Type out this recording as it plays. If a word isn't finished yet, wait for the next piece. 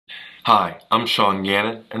Hi, I'm Sean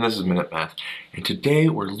Gannon, and this is Minute Math. And today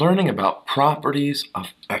we're learning about properties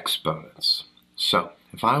of exponents. So,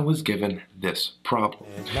 if I was given this problem.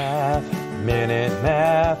 Minute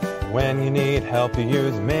Math. When you need help, you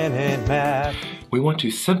use Minute Math. We want to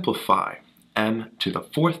simplify m to the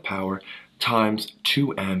fourth power times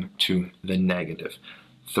 2m to the negative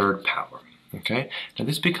third power. Okay? Now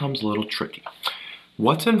this becomes a little tricky.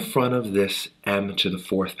 What's in front of this m to the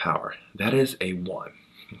fourth power? That is a 1.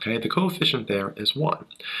 Okay, the coefficient there is 1.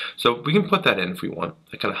 So we can put that in if we want.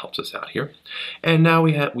 That kind of helps us out here. And now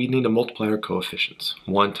we need to multiply our coefficients.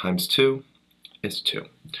 1 times 2 is 2.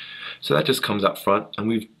 So that just comes out front,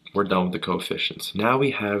 and we're done with the coefficients. Now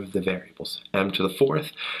we have the variables. M to the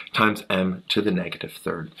fourth times m to the negative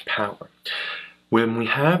third power. When we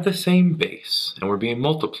have the same base and we're being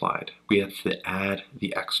multiplied, we have to add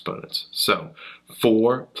the exponents. So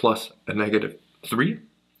 4 plus a negative 3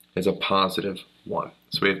 is a positive 1.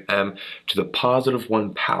 So we have m to the positive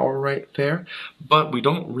 1 power right there, but we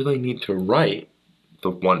don't really need to write the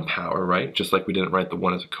 1 power, right? Just like we didn't write the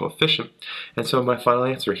 1 as a coefficient. And so my final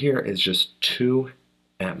answer here is just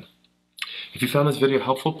 2m. If you found this video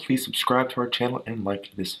helpful, please subscribe to our channel and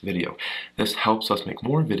like this video. This helps us make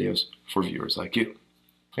more videos for viewers like you.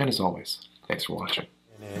 And as always, thanks for watching.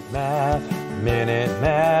 Minute Math, Minute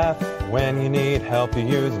Math. When you need help, you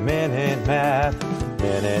use Minute Math.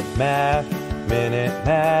 Minute Math, Minute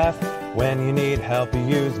Math. When you need help, you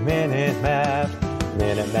use Minute Math.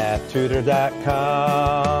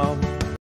 MinuteMathTutor.com.